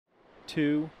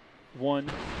2,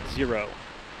 1, 0.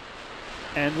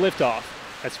 And liftoff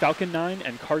as Falcon 9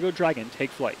 and Cargo Dragon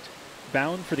take flight,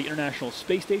 bound for the International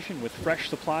Space Station with fresh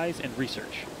supplies and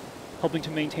research, helping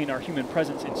to maintain our human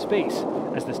presence in space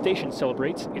as the station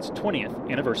celebrates its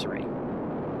 20th anniversary.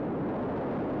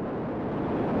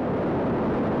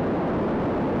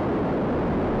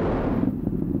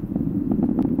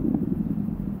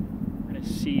 We're going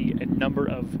to see a number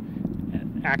of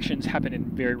actions happen in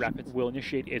very rapid. Will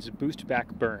initiate its boost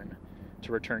back burn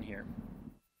to return here.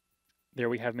 There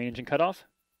we have main engine cutoff.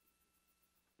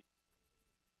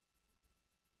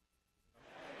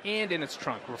 And in its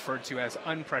trunk, referred to as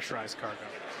unpressurized cargo.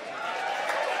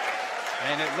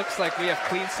 And it looks like we have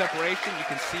clean separation. You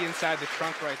can see inside the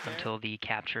trunk right there. Until the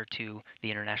capture to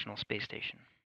the International Space Station.